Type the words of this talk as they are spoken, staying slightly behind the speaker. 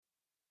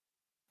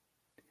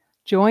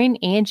Join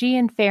Angie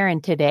and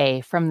Farron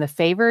today from the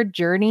Favored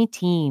Journey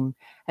team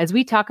as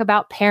we talk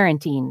about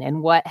parenting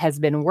and what has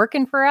been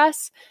working for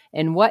us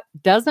and what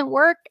doesn't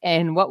work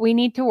and what we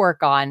need to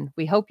work on.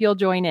 We hope you'll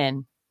join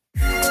in.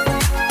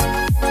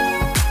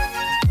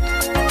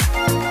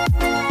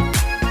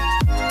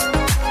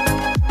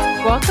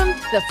 Welcome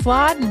to the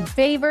Flawed and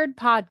Favored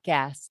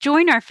podcast.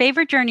 Join our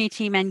Favored Journey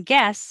team and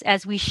guests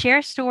as we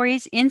share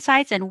stories,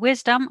 insights, and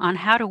wisdom on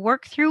how to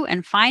work through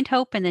and find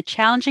hope in the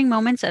challenging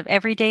moments of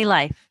everyday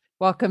life.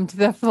 Welcome to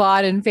the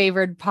Flawed and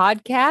Favored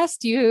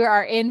podcast. You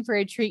are in for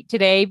a treat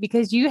today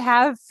because you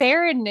have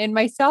Farron and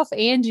myself,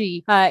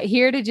 Angie,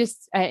 here to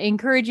just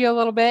encourage you a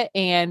little bit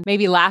and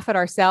maybe laugh at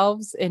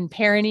ourselves in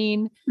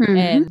parenting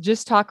and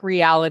just talk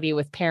reality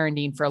with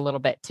parenting for a little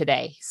bit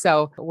today.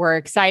 So we're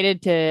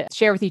excited to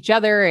share with each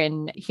other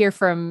and hear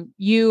from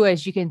you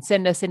as you can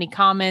send us any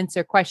comments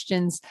or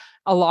questions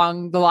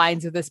along the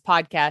lines of this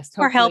podcast.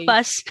 Or help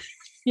us.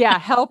 Yeah,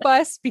 help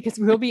us because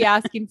we'll be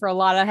asking for a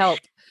lot of help.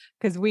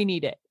 Because we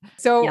need it.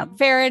 So,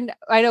 Farron,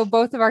 I know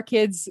both of our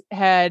kids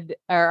both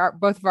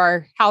of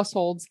our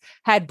households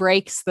had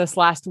breaks this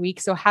last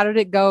week. So how did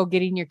it go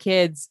getting your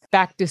kids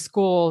back to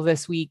school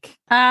this week?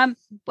 I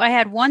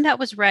had one that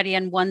was ready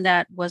and one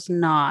that was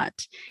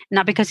not.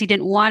 Not because he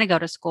didn't want to go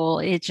to school.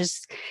 It's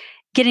just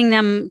getting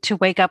them to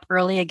wake up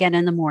early again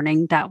in the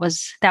morning. That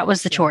was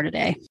the chore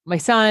today. My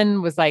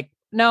son was like,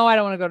 no, I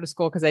don't want to go to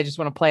school because I just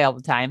want to play all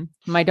the time.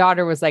 My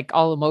daughter was like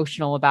all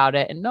emotional about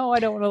it. And no, I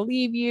don't want to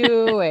leave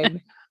you.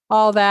 And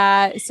all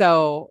that.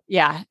 So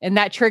yeah. And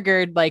that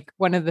triggered like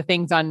one of the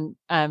things on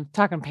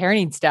talking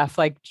parenting stuff,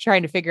 like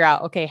trying to figure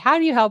out, okay, how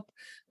do you help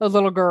a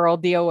little girl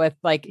deal with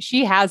like,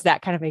 she has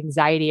that kind of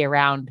anxiety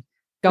around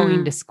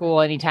going to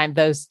school anytime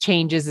those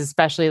changes,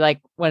 especially like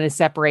when a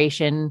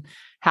separation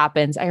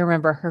happens. I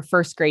remember her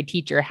first grade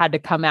teacher had to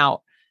come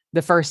out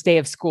the first day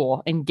of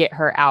school and get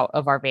her out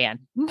of our van.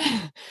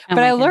 But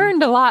I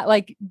learned a lot.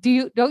 Like,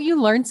 don't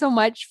you learn so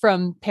much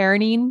from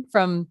parenting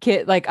from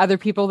like other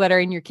people that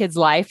are in your kid's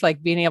life,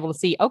 like being able to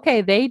see,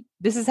 okay,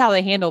 this is how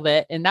they handled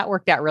it. And that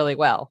worked out really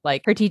well.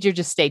 Like her teacher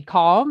just stayed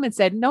calm and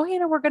said, no,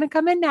 Hannah, we're going to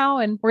come in now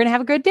and we're going to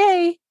have a good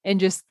day. And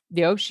just,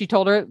 she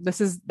told her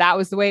that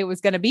was the way it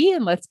was going to be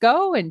and let's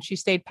go. And she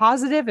stayed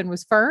positive and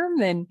was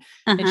firm and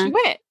she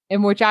went.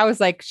 In which I was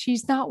like,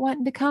 she's not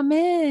wanting to come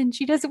in.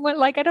 She doesn't want,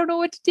 like, I don't know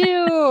what to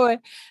do.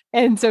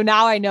 And so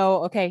now I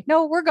know, okay,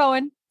 no, we're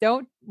going.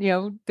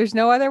 There's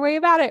no other way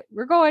about it.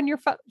 We're going. You're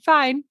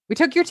fine. We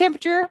took your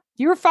temperature.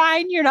 You were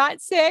fine. You're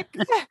not sick.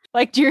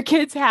 Like, do your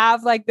kids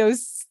have like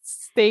those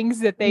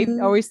things that they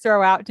always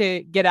throw out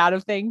to get out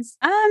of things?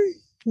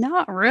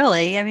 Not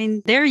really. I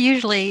mean, they're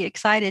usually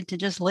excited to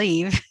just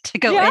leave to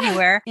go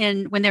anywhere.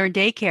 And when they were in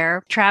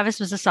daycare, Travis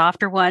was a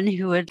softer one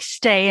who would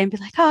stay and be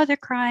like, oh, they're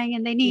crying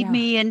and they need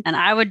me. And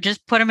I would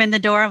just put them in the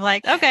door. I'm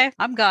like, okay,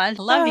 I'm gone.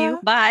 Love you.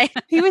 Bye.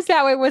 He was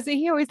that way. Wasn't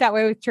he always that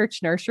way with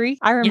church nursery?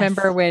 I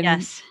remember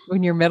when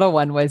your middle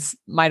one was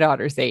my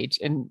daughter's age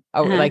and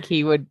like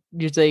he would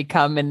usually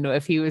come and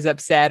if he was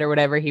upset or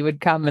whatever, he would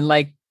come and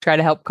like try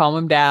to help calm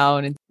him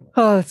down. And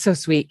it's so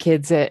sweet.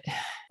 Kids at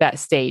that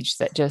stage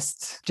that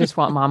just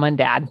want mom and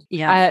dad.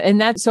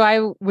 So I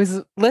was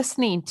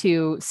listening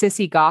to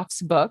Sissy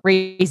Goff's book,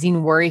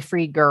 Raising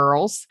Worry-Free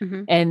Girls.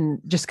 And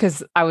just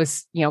cause I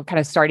was, kind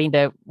of starting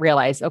to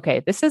realize, okay,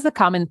 this is a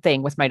common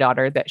thing with my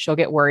daughter that she'll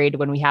get worried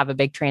when we have a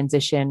big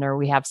transition or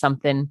we have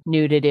something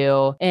new to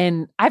do.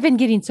 And I've been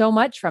getting so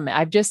much from it.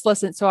 I've just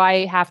listened. So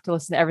I have to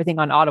listen to everything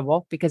on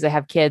Audible because I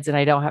have kids and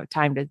I don't have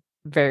time to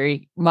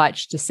very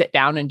much to sit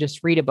down and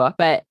just read a book,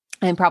 but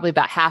I'm probably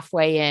about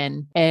halfway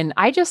in. And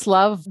I just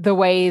love the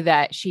way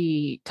that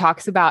she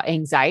talks about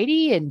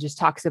anxiety and just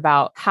talks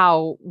about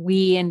how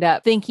we end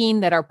up thinking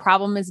that our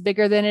problem is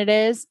bigger than it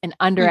is and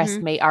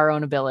underestimate our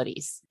own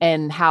abilities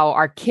and how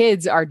our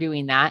kids are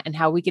doing that and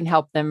how we can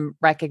help them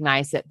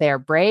recognize that they're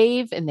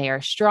brave and they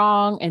are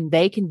strong and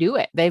they can do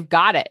it. They've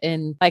got it.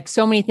 And like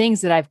so many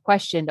things that I've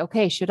questioned,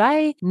 okay, should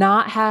I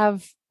not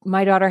have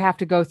my daughter have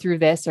to go through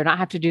this or not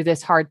have to do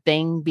this hard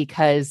thing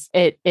because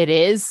it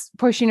is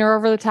pushing her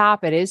over the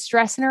top. It is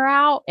stressing her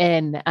out.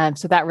 And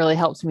so that really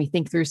helps me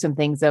think through some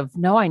things of,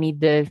 no, I need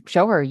to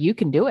show her you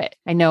can do it.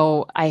 I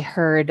know I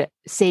heard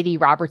Sadie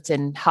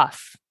Robertson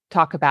Huff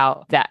talk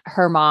about that.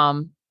 Her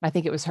mom, I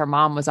think it was her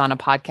mom was on a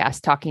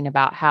podcast talking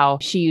about how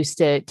she used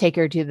to take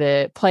her to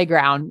the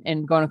playground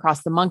and going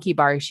across the monkey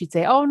bars. She'd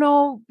say, oh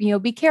no,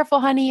 be careful,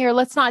 honey, or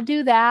let's not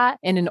do that.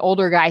 And an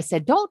older guy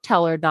said, don't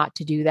tell her not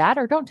to do that,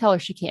 or don't tell her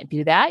she can't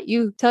do that.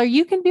 You tell her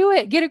you can do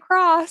it, get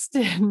across.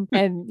 and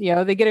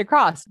they get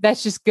across.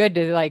 That's just good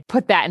to like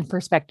put that in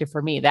perspective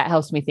for me. That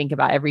helps me think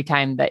about every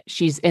time that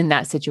she's in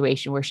that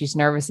situation where she's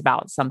nervous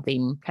about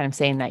something, kind of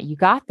saying that you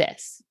got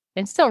this.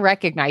 And still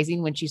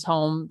recognizing when she's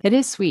home, it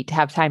is sweet to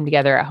have time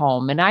together at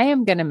home. And I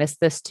am going to miss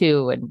this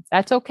too. And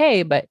that's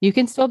okay, but you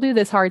can still do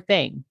this hard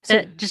thing. So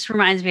it just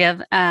reminds me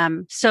of,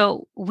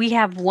 so we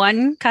have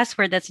one cuss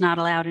word that's not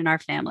allowed in our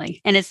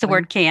family, and it's the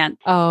word can't.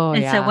 Oh,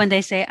 and yeah. so when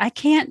they say, I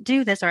can't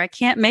do this, or I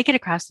can't make it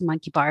across the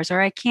monkey bars, or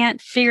I can't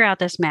figure out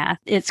this math,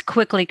 it's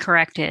quickly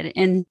corrected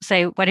and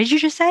say, what did you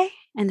just say?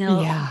 And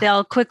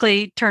they'll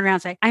quickly turn around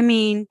and say, I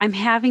mean, I'm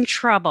having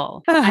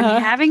trouble.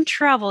 I'm having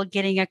trouble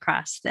getting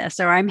across this,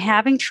 or I'm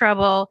having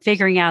trouble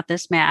figuring out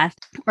this math.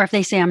 Or if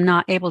they say I'm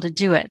not able to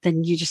do it,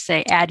 then you just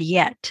say add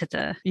yet to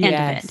the end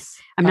of it.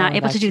 I'm not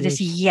able to do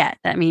this yet.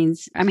 That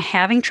means I'm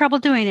having trouble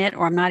doing it,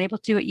 or I'm not able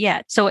to do it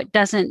yet. So it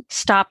doesn't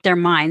stop their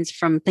minds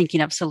from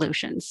thinking of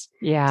solutions.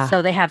 Yeah.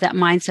 So they have that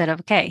mindset of,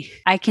 okay,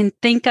 I can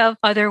think of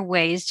other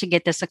ways to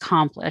get this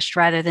accomplished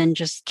rather than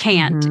just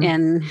can't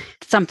and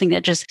something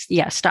that just,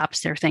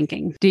 stops their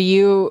thinking. Do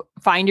you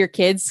find your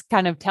kids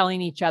kind of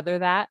telling each other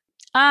that?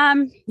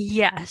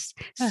 Yes.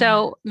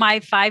 So my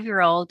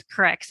 5-year-old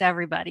corrects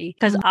everybody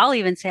because I'll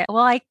even say,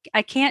 well,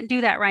 I can't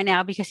do that right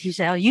now because you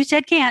said, oh, you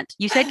said can't.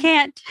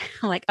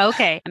 I'm like,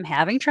 okay, I'm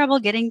having trouble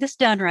getting this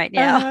done right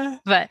now.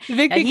 But the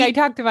big thing I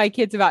talk to my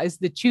kids about is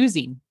the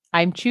choosing.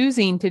 I'm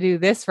choosing to do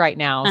this right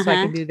now so I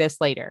can do this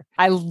later.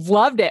 I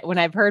loved it when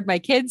I've heard my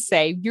kids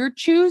say, you're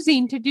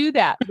choosing to do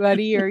that,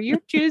 buddy, or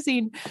you're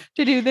choosing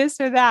to do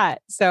this or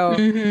that. So,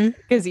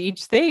 because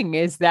each thing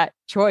is that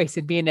choice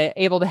and being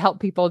able to help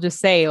people just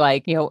say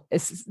like,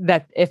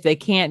 that if they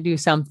can't do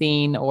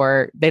something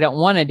or they don't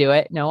want to do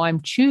it, no,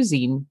 I'm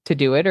choosing to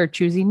do it or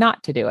choosing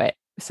not to do it.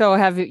 So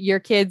have your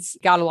kids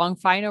got along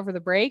fine over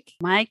the break?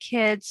 My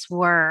kids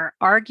were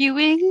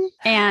arguing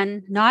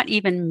and not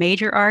even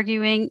major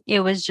arguing.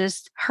 It was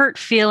just hurt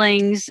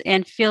feelings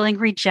and feeling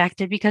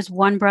rejected because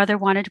one brother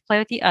wanted to play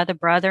with the other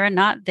brother and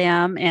not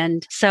them.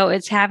 And so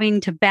it's having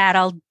to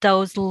battle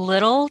those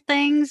little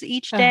things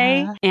each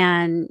day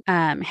and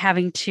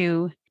having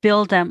to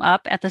build them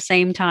up at the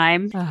same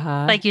time.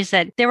 Like you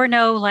said, there were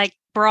no like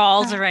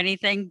brawls or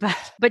anything,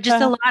 but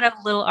just a lot of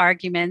little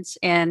arguments.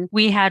 And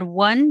we had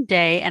one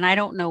day, and I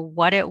don't know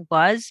what it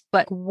was,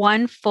 but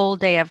one full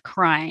day of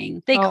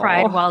crying. They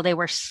cried while they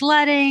were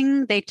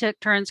sledding. They took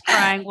turns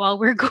crying while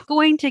we're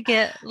going to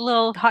get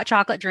little hot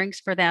chocolate drinks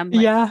for them.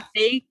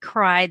 They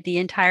cried the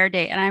entire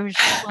day. And I was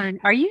just wondering,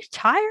 are you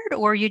tired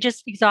or are you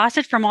just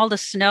exhausted from all the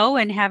snow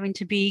and having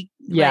to be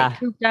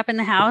cooped up in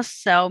the house?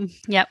 So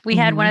we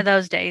had one of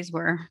those days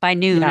where by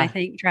noon, I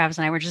think Travis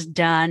and I were just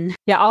done.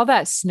 Yeah. All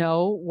that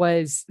snow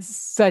was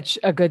such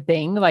a good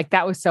thing. Like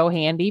that was so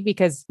handy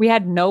because we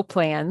had no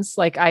plans.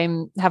 Like I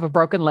have a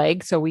broken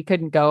leg, so we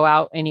couldn't go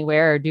out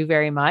anywhere or do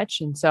very much.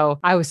 And so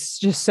I was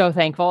just so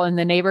thankful. And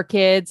the neighbor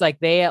kids, like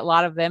a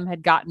lot of them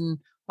had gotten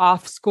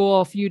off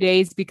school a few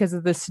days because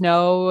of the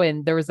snow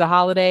and there was a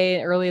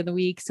holiday early in the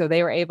week. So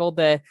they were able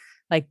to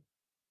like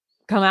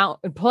come out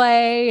and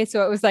play.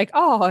 So it was like,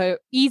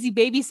 easy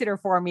babysitter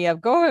for me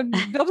of go and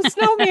build a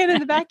snowman in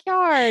the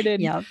backyard.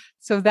 And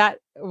so that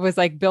was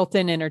like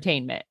built-in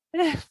entertainment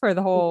for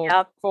the whole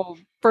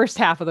first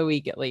half of the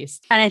week, at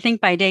least. And I think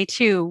by day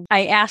 2,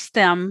 I asked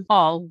them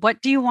all,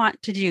 what do you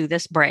want to do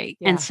this break?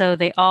 And so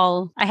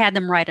I had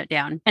them write it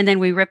down. And then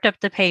we ripped up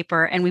the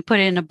paper and we put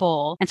it in a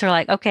bowl. And so we're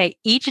like, okay,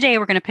 each day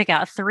we're going to pick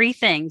out 3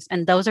 things.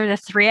 And those are the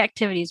 3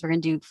 activities we're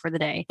going to do for the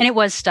day. And it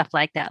was stuff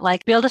like that,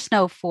 like build a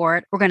snow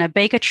fort. We're going to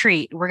bake a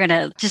treat. We're going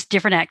to just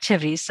different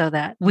activities so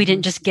that we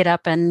didn't just get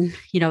up and,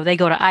 they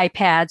go to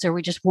iPads or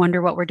we just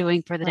wonder what we're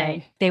doing for the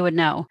day. They would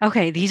know,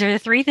 okay, these are the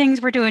 3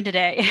 things we're doing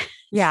today.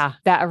 Yeah,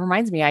 that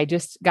reminds me. I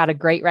just got a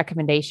great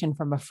recommendation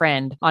from a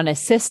friend on a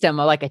system,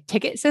 like a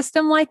ticket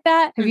system like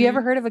that. Have you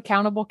ever heard of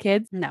Accountable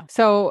Kids? No.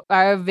 So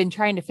I've been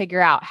trying to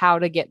figure out how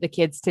to get the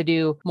kids to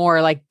do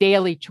more like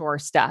daily chore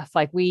stuff.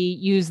 Like we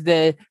use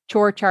the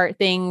chore chart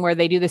thing where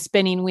they do the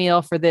spinning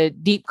wheel for the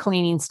deep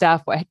cleaning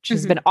stuff, which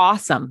has been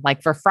awesome.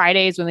 Like for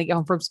Fridays when they get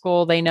home from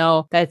school, they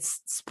know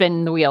that's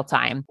spin the wheel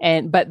time.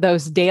 But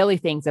those daily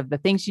things of the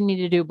things you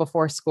need to do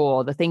before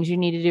school, the things you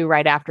need to do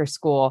right after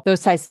school,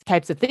 those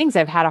types of things,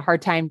 I've had a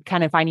hard time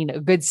kind of finding a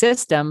good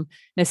system,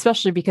 and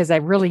especially because I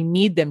really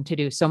need them to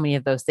do so many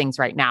of those things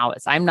right now.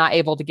 Is I'm not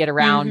able to get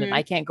around and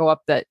I can't go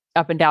up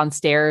and down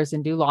stairs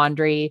and do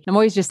laundry. I'm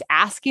always just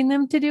asking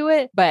them to do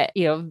it, but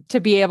to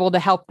be able to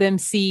help them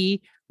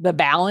see the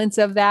balance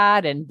of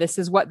that. And this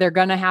is what they're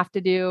going to have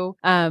to do.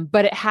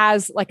 But it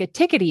has like a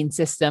ticketing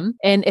system.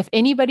 And if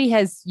anybody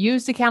has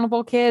used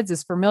Accountable Kids,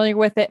 is familiar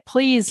with it,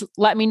 please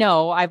let me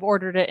know. I've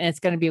ordered it and it's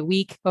going to be a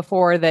week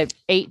before the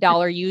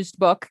 $8 used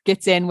book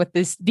gets in with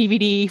this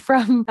DVD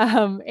from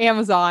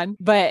Amazon.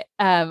 But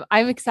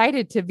I'm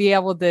excited to be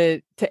able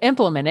to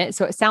implement it.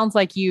 So it sounds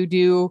like you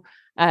do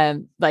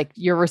like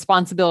your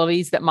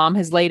responsibilities that mom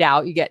has laid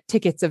out. You get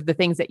tickets of the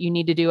things that you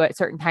need to do at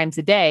certain times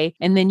a day.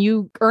 And then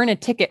you earn a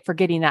ticket for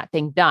getting that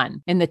thing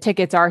done. And the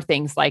tickets are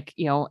things like,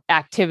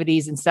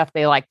 activities and stuff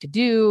they like to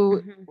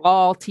do.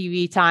 All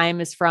TV time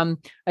is from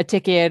a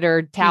ticket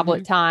or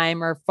tablet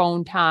time or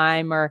phone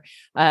time or,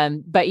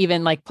 but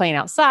even like playing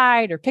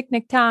outside or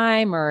picnic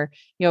time or,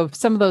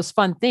 some of those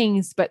fun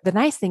things. But the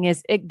nice thing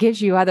is it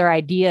gives you other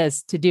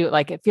ideas to do.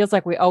 Like, it feels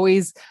like we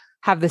always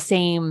have the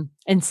same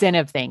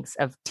incentive things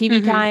of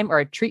TV time or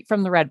a treat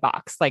from the red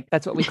box. Like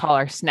that's what we call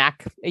our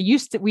snack. We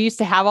used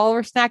to have all of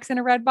our snacks in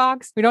a red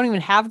box. We don't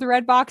even have the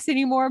red box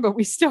anymore, but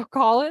we still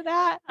call it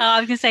that. I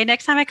was gonna say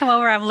next time I come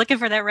over, I'm looking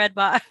for that red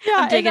box. Yeah,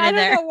 I'm digging in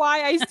there. I don't know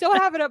why I still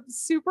have it up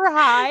super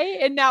high,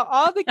 and now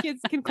all the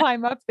kids can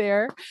climb up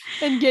there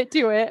and get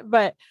to it.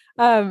 But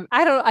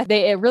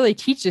it really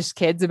teaches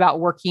kids about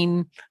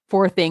working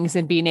for things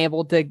and being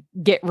able to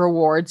get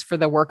rewards for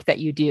the work that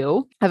you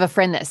do. I have a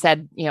friend that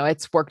said,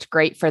 it's worked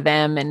great for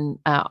them, and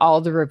all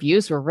the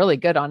reviews were really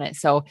good on it.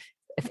 So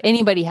if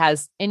anybody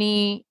has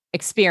any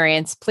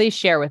experience, please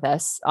share with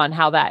us on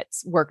how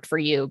that's worked for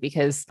you,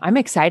 because I'm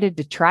excited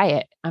to try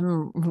it.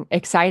 I'm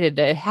excited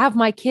to have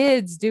my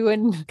kids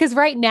because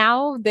right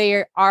now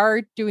they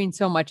are doing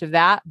so much of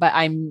that, but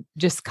I'm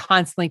just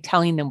constantly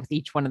telling them with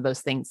each one of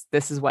those things,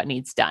 this is what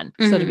needs done.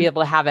 So to be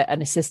able to have it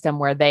in a system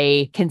where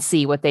they can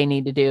see what they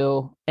need to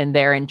do and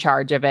they're in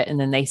charge of it. And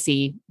then they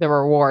see the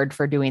reward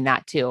for doing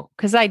that too.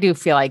 Cause I do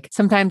feel like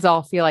sometimes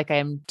I'll feel like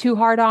I'm too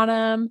hard on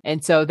them.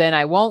 And so then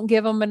I won't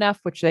give them enough,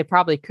 which they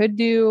probably could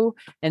do.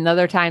 And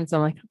other times I'm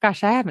like,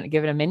 gosh, I haven't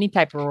given them any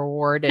type of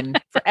reward in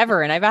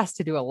forever. And I've asked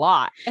to do a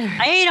lot.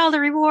 I ate all the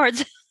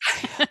rewards.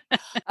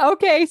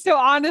 Okay. So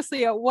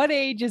honestly, at what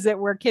age is it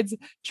where kids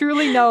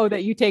truly know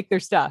that you take their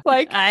stuff?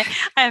 Like, I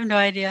have no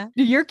idea.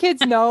 Do your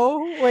kids know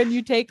when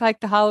you take like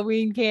the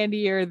Halloween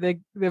candy or the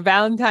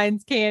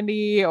Valentine's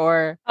candy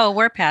or? Oh,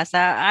 we're past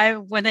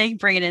that. When they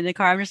bring it in the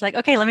car, I'm just like,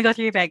 okay, let me go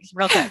through your bags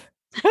real quick.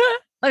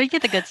 Let me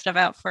get the good stuff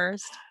out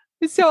first.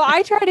 So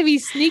I try to be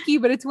sneaky,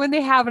 but it's when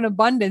they have an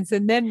abundance.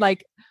 And then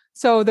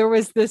so there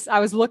was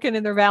I was looking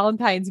in their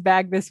Valentine's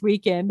bag this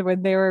weekend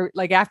when they were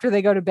like, after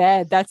they go to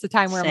bed, that's the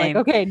time where I'm like,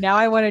 okay, now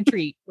I want a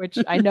treat, which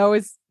I know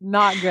is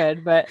not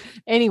good. But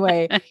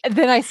anyway,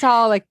 then I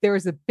saw there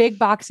was a big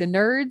box of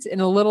Nerds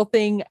and a little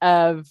thing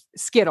of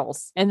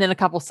Skittles and then a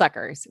couple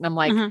suckers. And I'm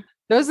like,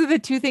 those are the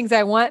two things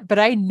I want, but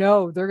I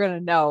know they're going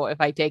to know if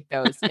I take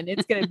those, and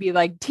it's going to be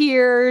like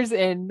tears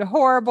and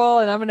horrible.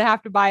 And I'm going to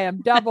have to buy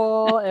them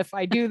double if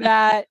I do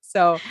that.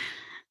 So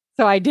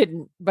I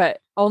didn't, but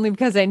only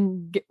because I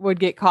would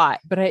get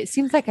caught. But it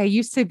seems like I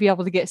used to be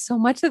able to get so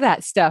much of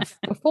that stuff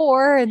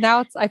before. And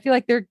now I feel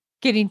like they're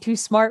getting too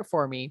smart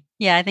for me.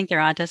 Yeah, I think they're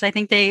onto us. I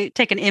think they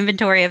take an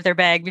inventory of their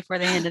bag before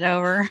they hand it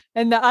over.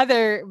 And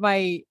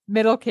my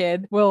middle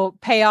kid will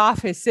pay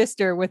off his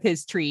sister with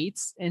his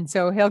treats. And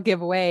so he'll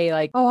give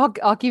away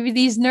I'll give you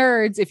these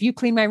Nerds. If you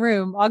clean my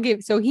room,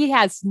 so he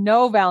has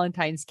no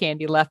Valentine's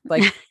candy left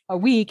a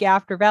week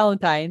after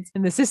Valentine's.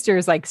 And the sister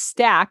is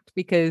stacked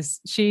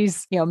because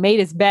she's, made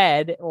his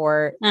bed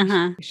or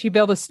she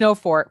built a snow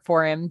fort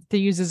for him to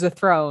use as a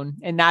throne.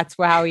 And that's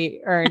how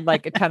he earned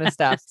a ton of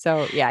stuff.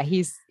 So yeah,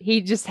 he's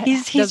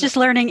just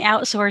learning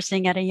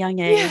outsourcing at a young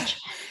age.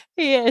 Yeah,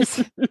 he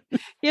is.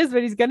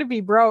 But he's going to be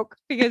broke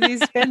because he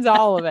spends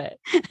all of it.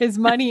 His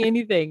money,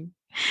 anything.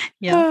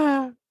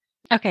 Yeah.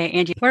 Okay,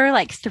 Angie, what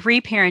are 3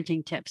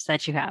 parenting tips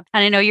that you have?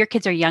 And I know your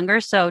kids are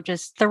younger, so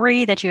just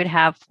 3 that you would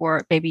have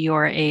for maybe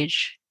your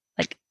age,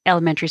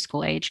 elementary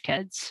school age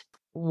kids.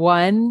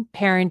 One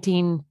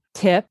parenting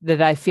tip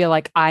that I feel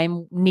like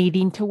I'm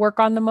needing to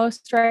work on the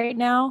most right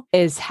now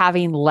is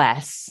having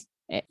less.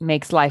 It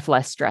makes life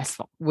less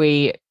stressful.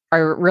 We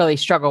really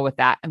struggle with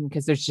that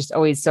because there's just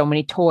always so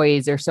many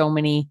toys or so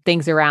many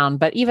things around,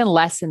 but even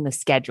less in the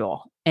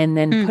schedule. And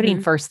then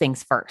putting first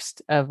things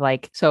first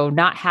so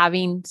not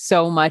having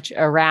so much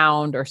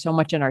around or so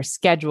much in our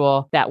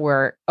schedule that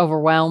we're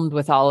overwhelmed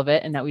with all of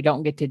it and that we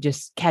don't get to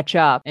just catch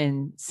up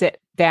and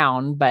sit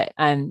down.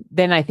 And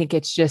then I think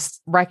it's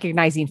just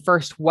recognizing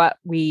first what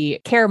we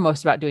care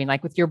most about doing,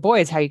 with your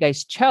boys, how you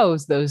guys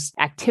chose those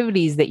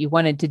activities that you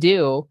wanted to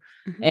do.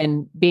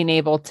 And being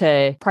able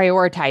to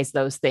prioritize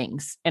those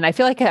things. And I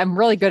feel like I'm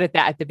really good at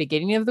that at the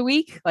beginning of the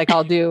week.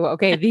 I'll do,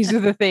 okay, these are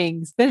the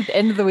things. Then at the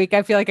end of the week,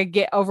 I feel like I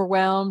get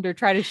overwhelmed or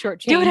try to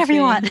shortchange. Do whatever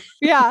you want.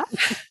 Yeah.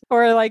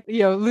 Or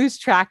lose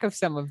track of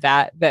some of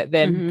that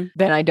then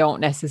I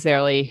don't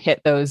necessarily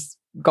hit those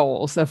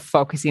goals of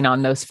focusing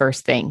on those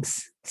first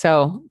things.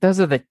 So those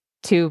are the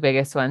 2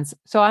 biggest ones.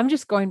 So I'm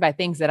just going by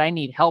things that I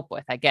need help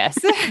with, I guess.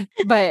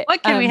 But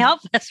what can we help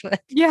us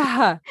with?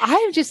 Yeah.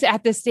 I'm just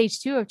at this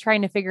stage too of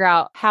trying to figure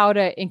out how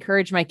to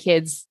encourage my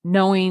kids,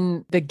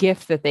 knowing the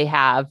gift that they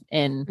have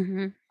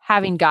and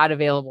having God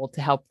available to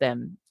help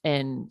them.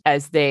 And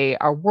as they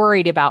are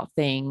worried about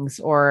things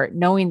or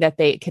knowing that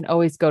they can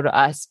always go to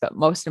us, but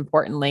most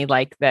importantly,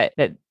 that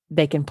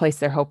they can place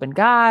their hope in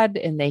God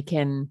and they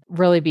can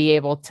really be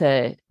able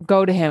to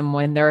go to him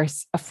when they're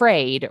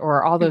afraid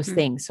or all those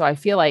things. So I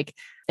feel like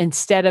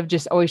instead of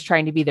just always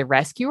trying to be the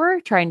rescuer,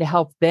 trying to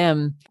help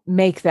them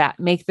make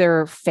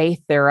their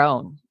faith their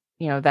own.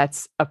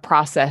 That's a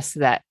process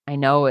that I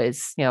know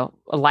is, a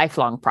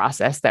lifelong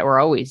process that we're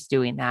always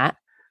doing that.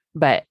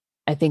 But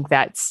I think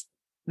that's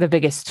the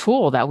biggest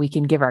tool that we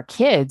can give our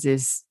kids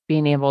is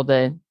being able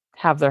to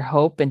have their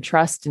hope and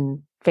trust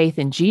and faith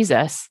in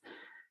Jesus.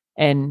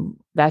 And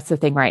that's the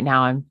thing right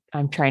now.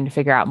 I'm trying to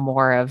figure out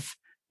more of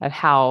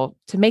how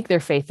to make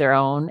their faith their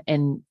own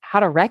and how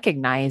to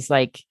recognize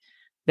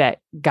that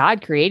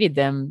God created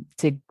them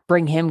to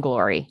bring him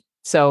glory.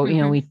 So,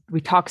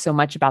 we talk so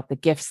much about the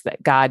gifts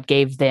that God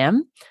gave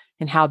them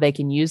and how they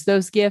can use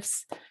those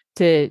gifts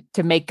to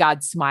make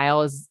God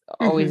smile is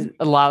always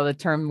a lot of the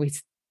term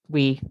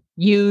we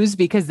use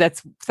because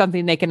that's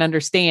something they can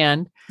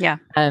understand. Yeah.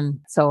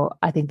 So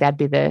I think that'd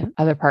be the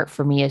other part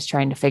for me is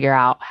trying to figure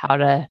out how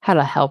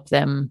to help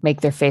them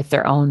make their faith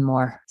their own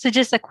more. So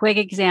just a quick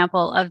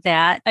example of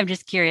that. I'm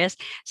just curious.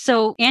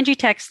 So Angie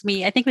texted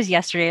me, I think it was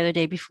yesterday or the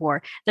day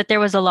before, that there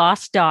was a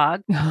lost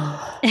dog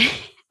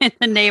in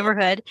the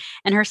neighborhood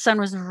and her son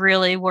was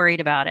really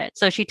worried about it.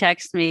 So she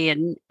texted me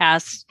and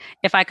asked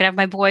if I could have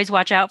my boys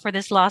watch out for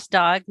this lost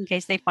dog in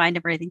case they find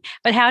him or anything.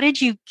 But how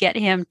did you get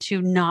him to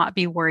not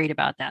be worried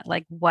about that?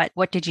 Like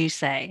what did you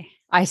say?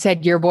 I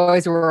said, your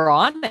boys were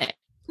on it.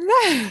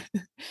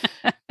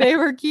 They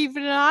were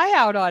keeping an eye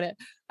out on it.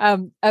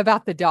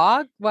 About the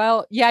dog.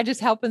 Well, yeah,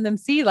 just helping them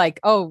see like,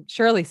 oh,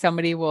 surely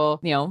somebody will,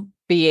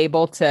 be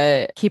able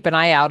to keep an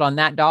eye out on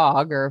that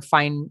dog or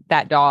find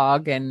that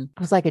dog. And it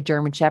was like a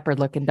German Shepherd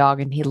looking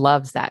dog. And he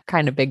loves that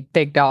kind of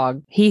big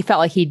dog. He felt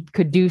like he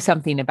could do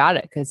something about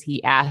it because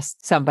he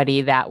asked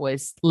somebody that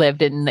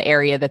lived in the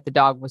area that the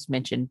dog was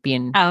mentioned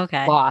being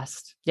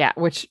lost. Yeah.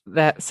 Which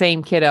that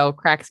same kiddo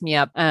cracks me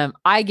up.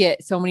 I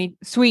get so many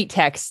sweet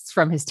texts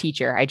from his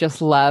teacher. I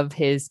just love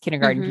his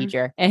kindergarten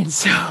teacher. And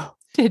so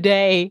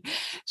today,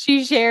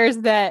 she shares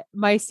that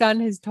my son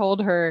has told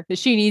her that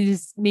she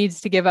needs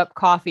to give up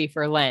coffee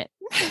for Lent.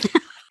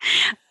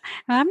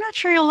 I'm not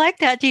sure you'll like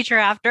that teacher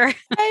after.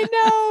 I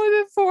know,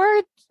 the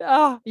fourth.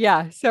 Oh,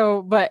 yeah.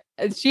 So, but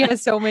she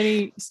has so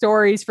many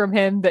stories from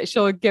him that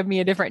she'll give me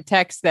a different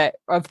text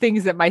of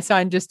things that my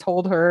son just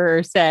told her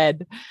or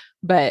said,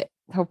 but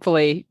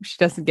hopefully she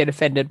doesn't get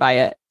offended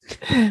by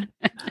it.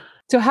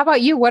 So how about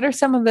you? What are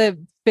some of the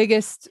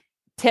biggest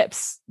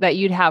tips that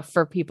you'd have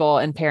for people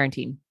in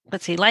parenting?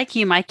 Let's see, like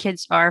you, my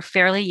kids are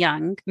fairly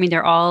young. I mean,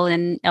 they're all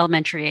in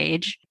elementary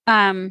age.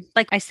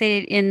 Like I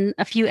stated in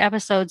a few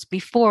episodes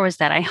before, was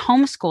that I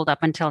homeschooled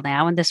up until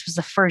now. And this was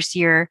the first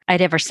year I'd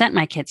ever sent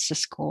my kids to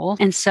school.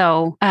 And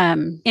so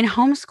in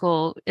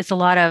homeschool, it's a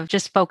lot of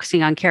just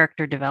focusing on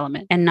character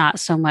development and not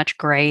so much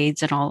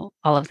grades and all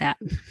of that.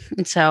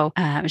 And so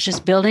it's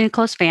just building a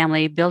close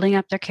family, building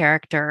up their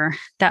character,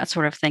 that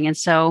sort of thing. And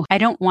so I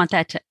don't want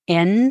that to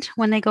end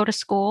when they go to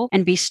school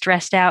and be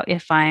stressed out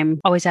if I'm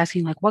always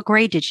asking, like, what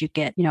grade did you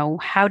get?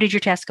 How did your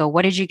test go?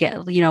 What did you get?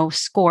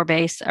 Score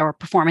based or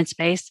performance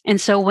based. And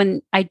so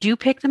when I do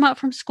pick them up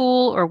from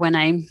school or when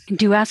I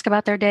do ask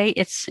about their day,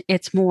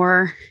 it's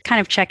more kind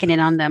of checking in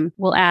on them.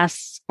 We'll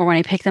ask, or when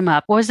I pick them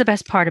up, what was the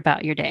best part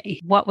about your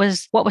day? What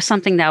was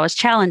something that was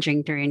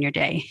challenging during your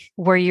day?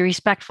 Were you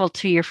respectful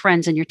to your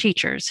friends and your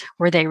teachers?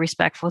 Were they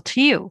respectful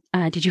to you?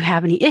 Did you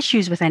have any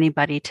issues with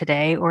anybody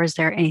today? Or is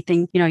there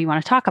anything, you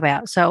want to talk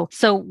about? So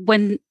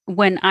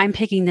when I'm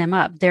picking them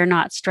up, they're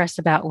not stressed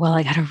about, well,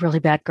 I got a really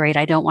bad grade.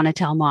 I don't want to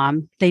tell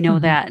mom. They know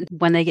that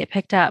when they get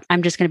picked up,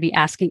 I'm just going to be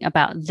asking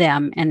about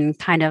them and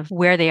kind of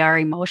where they are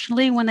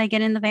emotionally when they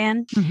get in the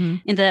van,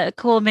 in the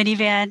cool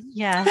minivan.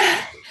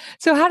 Yeah.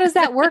 So how does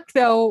that work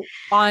though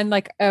on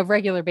like a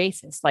regular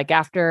basis? Like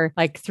after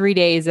like 3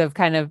 days of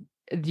kind of,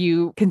 do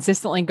you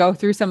consistently go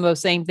through some of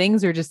those same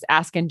things or just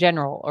ask in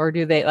general? Or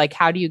do they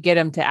how do you get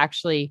them to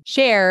actually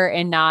share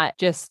and not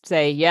just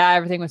say, yeah,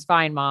 everything was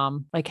fine,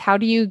 mom? Like, how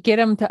do you get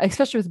them to,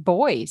 especially with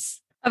boys?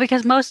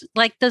 Because most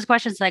like those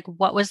questions, like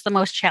what was the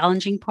most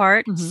challenging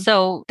part?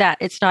 So that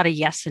it's not a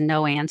yes and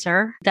no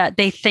answer, that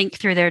they think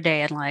through their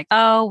day and like,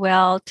 oh,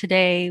 well,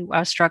 today I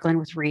was struggling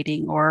with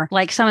reading, or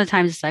like some of the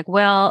times it's like,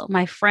 well,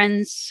 my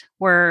friends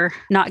were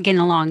not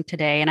getting along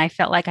today and I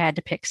felt like I had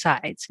to pick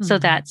sides. So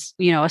that's,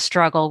 a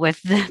struggle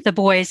with the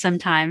boys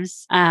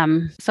sometimes.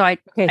 So I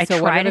what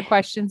are the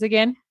questions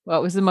again?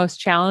 What was the most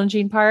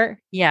challenging part?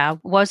 Yeah.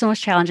 What was the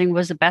most challenging?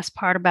 Was the best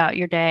part about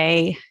your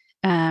day?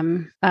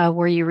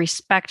 Were you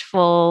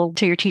respectful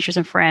to your teachers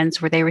and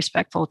friends? Were they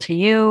respectful to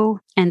you?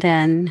 And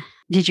then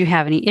did you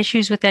have any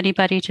issues with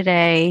anybody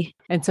today?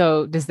 And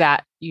so does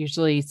that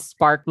usually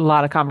spark a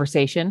lot of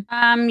conversation?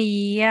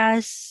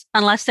 Yes,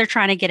 unless they're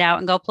trying to get out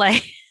and go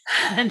play.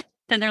 And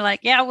then they're like,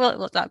 yeah,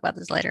 we'll talk about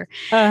this later.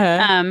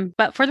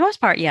 But for the most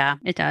part, yeah,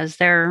 it does.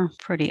 They're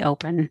pretty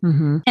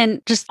open.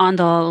 And just on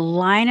the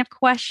line of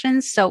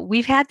questions, so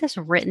we've had this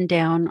written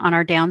down on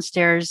our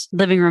downstairs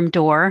living room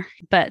door,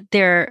 but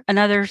they're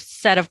another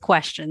set of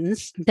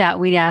questions that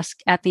we'd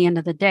ask at the end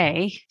of the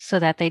day so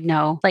that they'd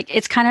know, like,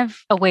 it's kind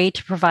of a way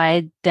to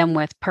provide them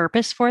with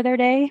purpose for their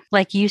day.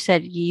 Like you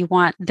said, you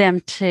want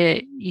them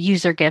to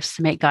use their gifts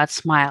to make God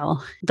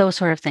smile, those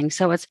sort of things.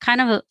 So it's kind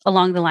of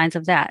along the lines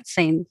of that,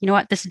 saying, you know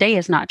what, this day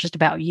is not just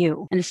about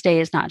you. And this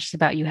day is not just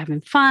about you having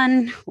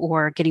fun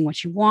or getting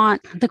what you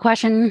want. The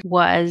question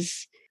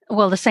was,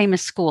 well, the same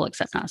as school,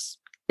 except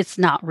it's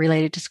not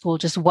related to school.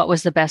 Just what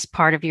was the best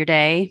part of your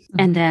day?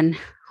 And then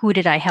who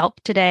did I help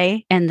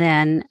today? And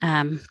then,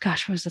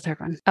 what was the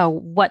third one? Oh,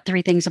 what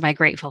 3 things am I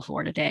grateful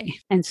for today?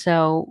 And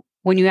so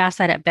when you ask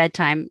that at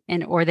bedtime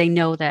or they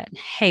know that,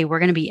 hey, we're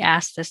going to be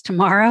asked this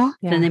tomorrow,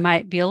 then they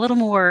might be a little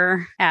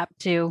more apt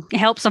to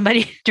help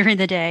somebody during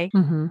the day,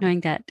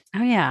 knowing that,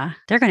 oh yeah,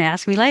 they're going to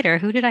ask me later,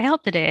 who did I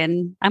help today?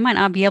 And I might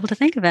not be able to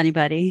think of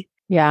anybody.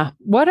 Yeah.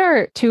 What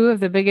are two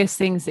of the biggest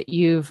things that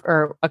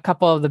or a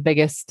couple of the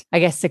biggest, I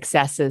guess,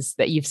 successes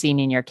that you've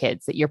seen in your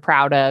kids that you're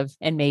proud of?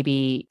 And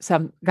maybe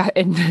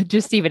and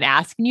just even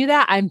asking you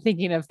that, I'm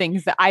thinking of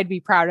things that I'd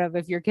be proud of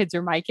if your kids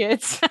are my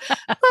kids.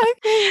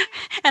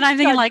 And I'm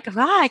thinking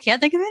I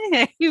can't think of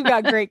anything. You've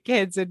got great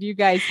kids and you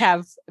guys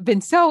have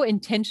been so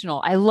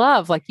intentional. I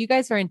love, you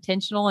guys are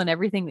intentional in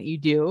everything that you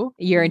do.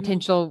 You're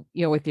intentional,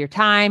 with your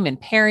time and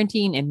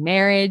parenting and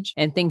marriage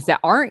and things that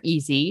aren't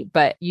easy,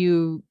 but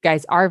you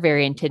guys are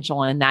very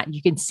intentional in that. You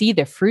can see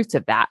the fruits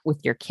of that with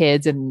your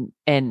kids and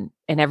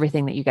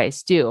everything that you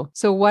guys do.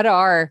 So what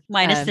are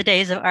minus the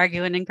days of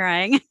arguing and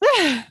crying?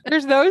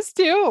 There's those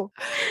too.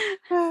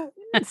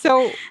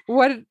 So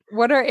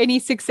what are any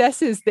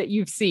successes that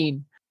you've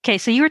seen? Okay,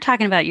 so you were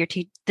talking about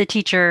the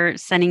teacher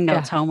sending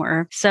notes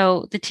home.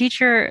 So the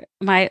teacher,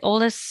 my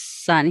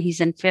oldest son, he's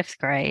in 5th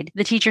grade.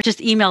 The teacher just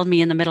emailed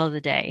me in the middle of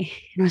the day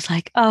and was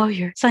like, "Oh,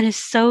 your son is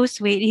so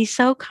sweet. He's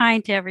so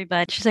kind to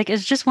everybody." She's like,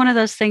 "It's just one of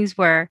those things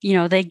where,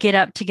 they get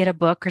up to get a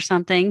book or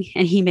something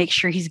and he makes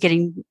sure he's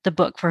getting the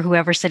book for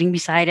whoever's sitting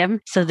beside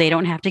him so they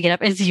don't have to get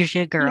up." It's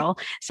usually a girl.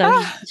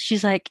 So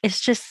she's like,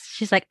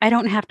 she's like, "I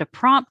don't have to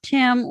prompt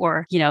him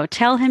or,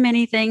 tell him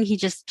anything.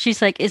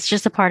 She's like, it's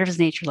just a part of his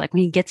nature. Like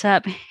when he gets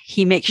up,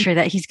 he makes sure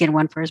that he's getting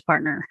one for his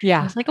partner." Yeah.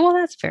 I was like, "Oh,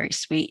 that's very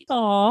sweet."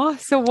 Oh,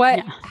 so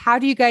how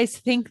do you guys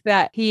think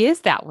that he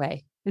is that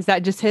way? Is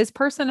that just his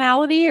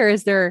personality or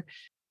is there?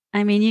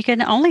 I mean, you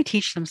can only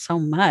teach them so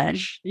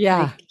much.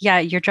 Yeah.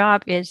 Your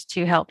job is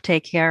to help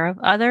take care of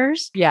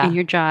others. Yeah. And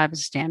your job is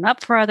to stand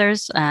up for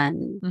others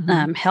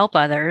and help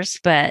others.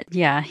 But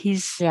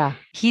he's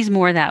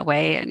more that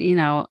way.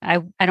 And,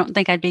 I don't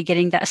think I'd be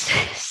getting that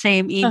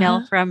same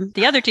email from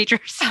the other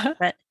teachers.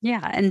 But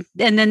yeah. And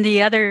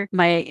then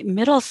my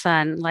middle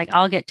son,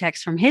 I'll get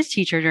texts from his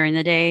teacher during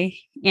the day.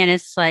 And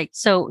it's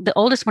so the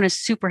oldest one is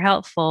super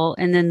helpful.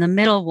 And then the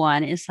middle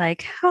one is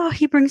like, "Oh,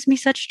 he brings me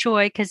such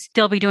joy," because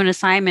they'll be doing an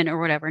assignment or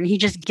whatever. And he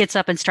just gets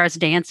up and starts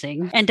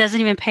dancing and doesn't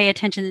even pay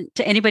attention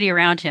to anybody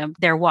around him.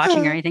 They're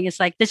watching or anything. It's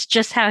that's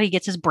just how he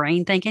gets his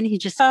brain thinking. He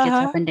just gets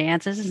up and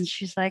dances. And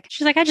she's like,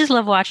 "I just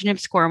love watching him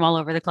squirm all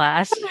over the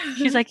class."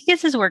 She's like, "He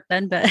gets his work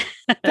done," but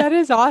that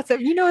is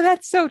awesome.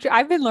 That's so true.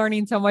 I've been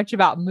learning so much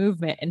about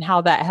movement and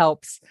how that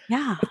helps.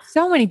 Yeah.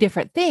 So many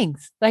different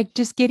things, like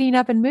just getting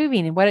up and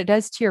moving and what it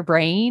does to your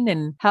brain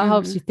and how it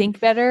helps you think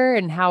better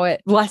and how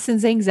it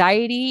lessens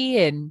anxiety.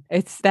 And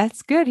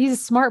that's good. He's a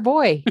smart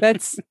boy.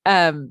 That's,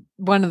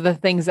 one of the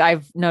things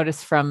I've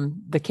noticed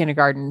from the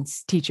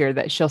kindergarten's teacher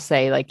that she'll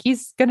say,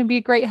 he's going to be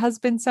a great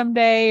husband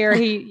someday, or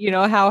he,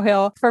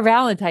 how for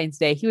Valentine's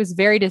Day, he was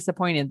very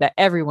disappointed that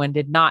everyone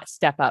did not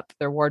step up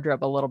their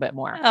wardrobe a little bit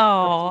more.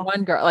 Oh,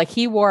 one girl,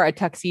 he wore a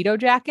tuxedo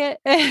jacket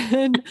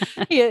and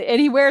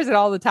he wears it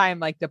all the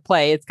time, to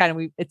play.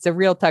 It's a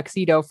real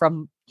tuxedo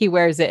he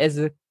wears it as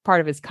a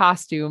part of his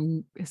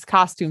costume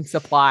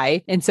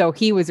supply. And so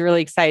he was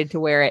really excited to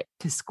wear it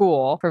to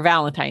school for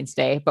Valentine's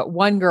Day. But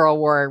one girl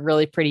wore a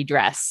really pretty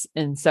dress.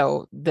 And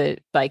so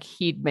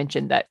he'd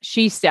mentioned that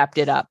she stepped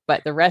it up,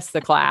 but the rest of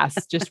the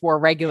class just wore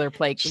regular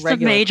Just a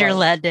major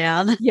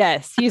letdown.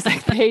 Yes. He's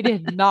like, they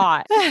did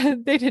not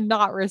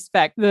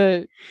respect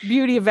the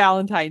beauty of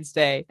Valentine's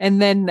Day.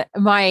 And then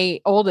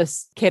my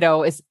oldest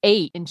kiddo is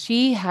 8 and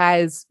she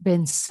has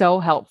been so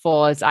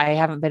helpful as I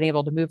haven't been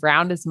able to move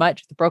around as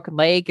much with a broken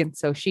leg. And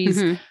so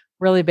she's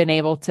really been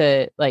able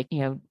to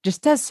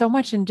just does so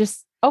much and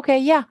just, okay.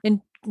 Yeah.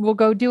 And we'll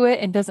go do it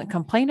and doesn't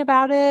complain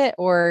about it.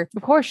 Or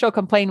of course she'll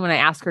complain when I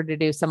ask her to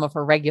do some of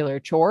her regular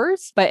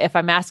chores. But if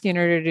I'm asking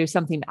her to do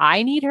something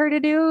I need her to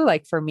do,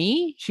 for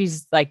me,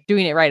 she's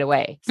doing it right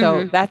away.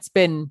 So that's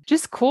been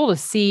just cool to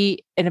see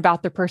and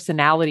about their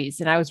personalities.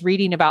 And I was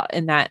reading about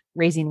in that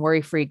Raising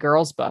Worry-Free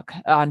Girls book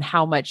on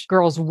how much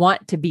girls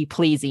want to be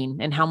pleasing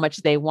and how much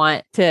they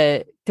want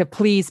to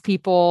please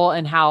people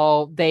and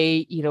how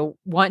they,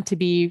 want to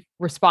be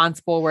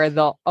responsible where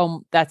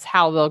that's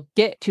how they'll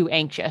get too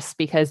anxious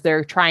because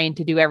they're trying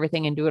to do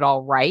everything and do it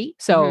all right.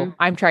 So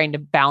I'm trying to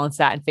balance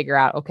that and figure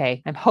out,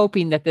 okay, I'm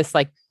hoping that this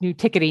new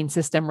ticketing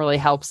system really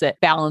helps it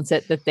balance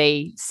it, that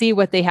they see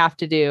what they have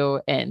to do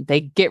and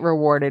they get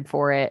rewarded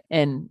for it.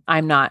 And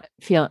I'm not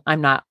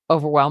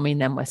overwhelming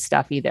them with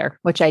stuff either,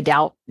 which I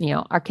doubt,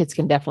 our kids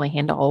can definitely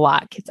handle a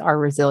lot. Kids are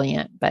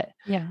resilient, but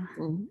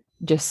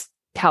just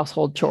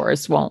household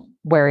chores won't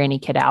wear any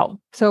kid out.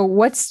 So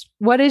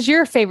what is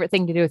your favorite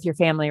thing to do with your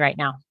family right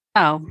now?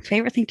 Oh,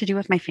 favorite thing to do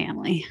with my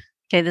family.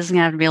 Okay. This is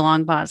gonna have to be a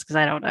long pause because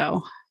I don't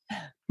know.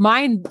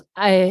 Mine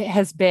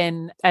has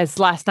been, as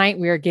last night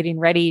we were getting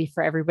ready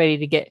for everybody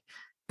to get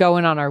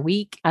going on our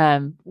week,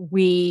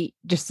 we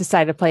just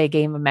decided to play a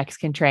game of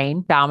Mexican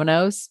Train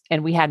dominoes.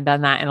 And we hadn't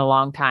done that in a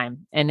long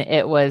time. And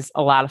it was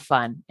a lot of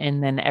fun.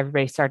 And then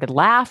everybody started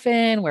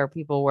laughing where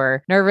people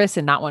were nervous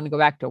and not wanting to go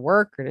back to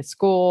work or to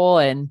school.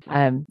 And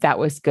that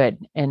was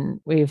good. And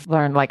we've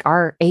learned like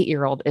our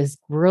 8-year-old is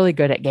really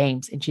good at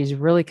games and she's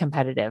really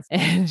competitive.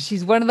 And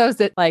she's one of those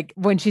that like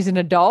when she's an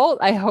adult,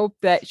 I hope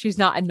that she's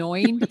not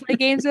annoying to play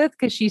games with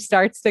because she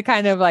starts to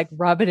kind of like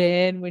rub it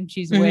in when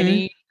she's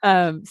winning.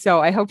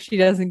 So I hope she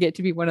doesn't get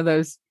to be one of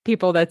those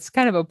people that's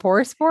kind of a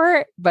poor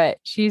sport, but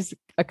she's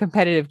a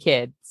competitive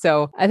kid.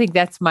 So I think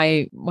that's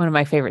one of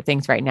my favorite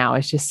things right now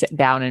is just sitting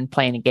down and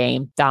playing a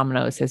game.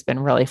 Dominoes has been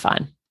really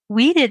fun.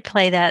 We did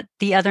play that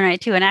the other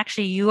night too. And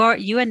actually you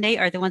and Nate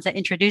are the ones that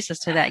introduced us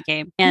to that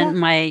game. And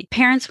my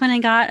parents went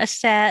and got a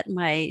set.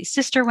 My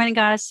sister went and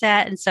got a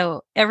set. And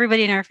so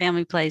everybody in our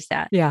family plays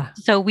that. Yeah.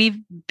 So we've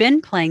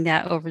been playing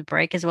that over the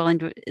break as well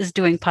as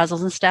doing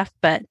puzzles and stuff.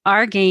 But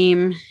our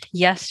game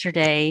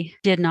yesterday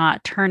did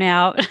not turn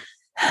out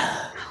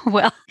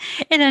well.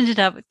 It ended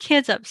up with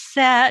kids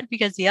upset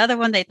because the other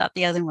one, they thought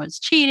the other one was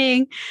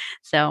cheating.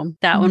 So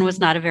that one was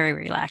not a very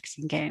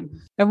relaxing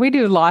game. And we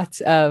do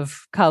lots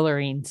of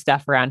coloring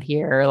stuff around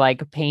here,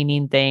 like a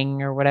painting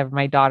thing or whatever.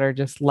 My daughter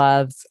just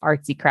loves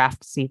artsy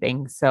craftsy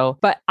things. So,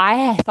 but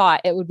I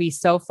thought it would be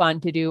so fun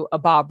to do a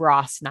Bob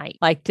Ross night,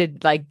 like to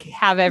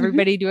have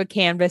everybody do a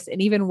canvas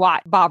and even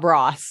watch Bob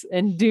Ross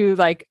and do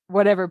like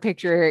whatever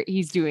picture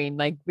he's doing.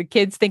 Like the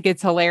kids think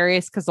it's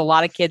hilarious because a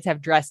lot of kids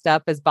have dressed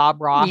up as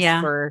Bob Ross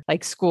for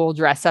like school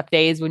dress up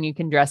days when you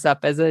can dress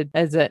up as a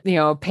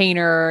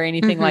painter or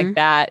anything like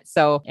that.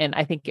 So, and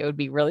I think it would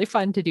be really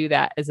fun to do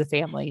that as a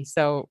family.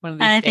 So one of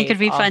these I think it'd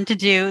be fun to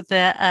do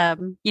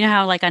the, you know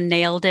how like on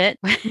Nailed It,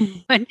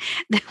 when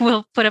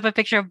we'll put up a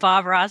picture of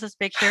Bob Ross's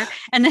picture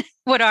and then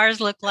what ours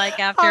look like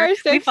after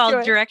we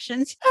followed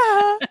directions.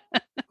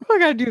 We're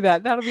going to do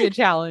that. That'll be a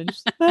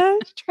challenge.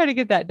 Try to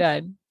get that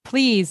done.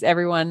 Please,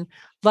 everyone,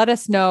 let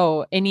us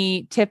know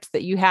any tips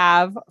that you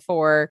have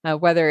for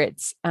whether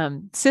it's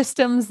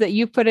systems that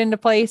you put into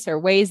place or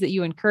ways that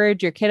you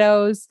encourage your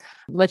kiddos.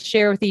 Let's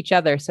share with each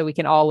other so we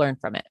can all learn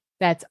from it.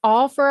 That's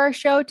all for our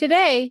show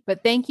today,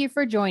 but thank you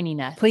for joining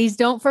us. Please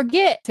don't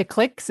forget to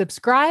click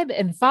subscribe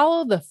and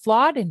follow the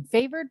Flawed and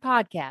Favored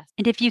podcast.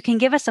 And if you can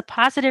give us a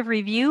positive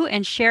review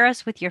and share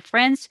us with your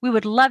friends, we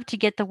would love to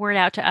get the word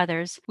out to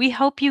others. We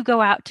hope you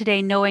go out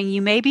today knowing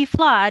you may be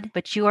flawed,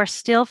 but you are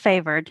still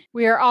favored.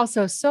 We are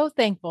also so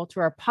thankful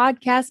to our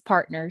podcast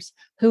partners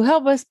who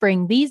help us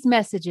bring these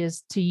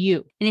messages to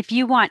you. And if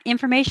you want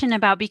information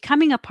about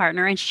becoming a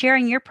partner and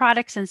sharing your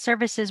products and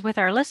services with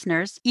our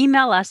listeners,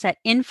 email us at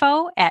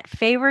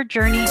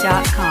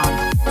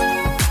info@favoredjourney.com.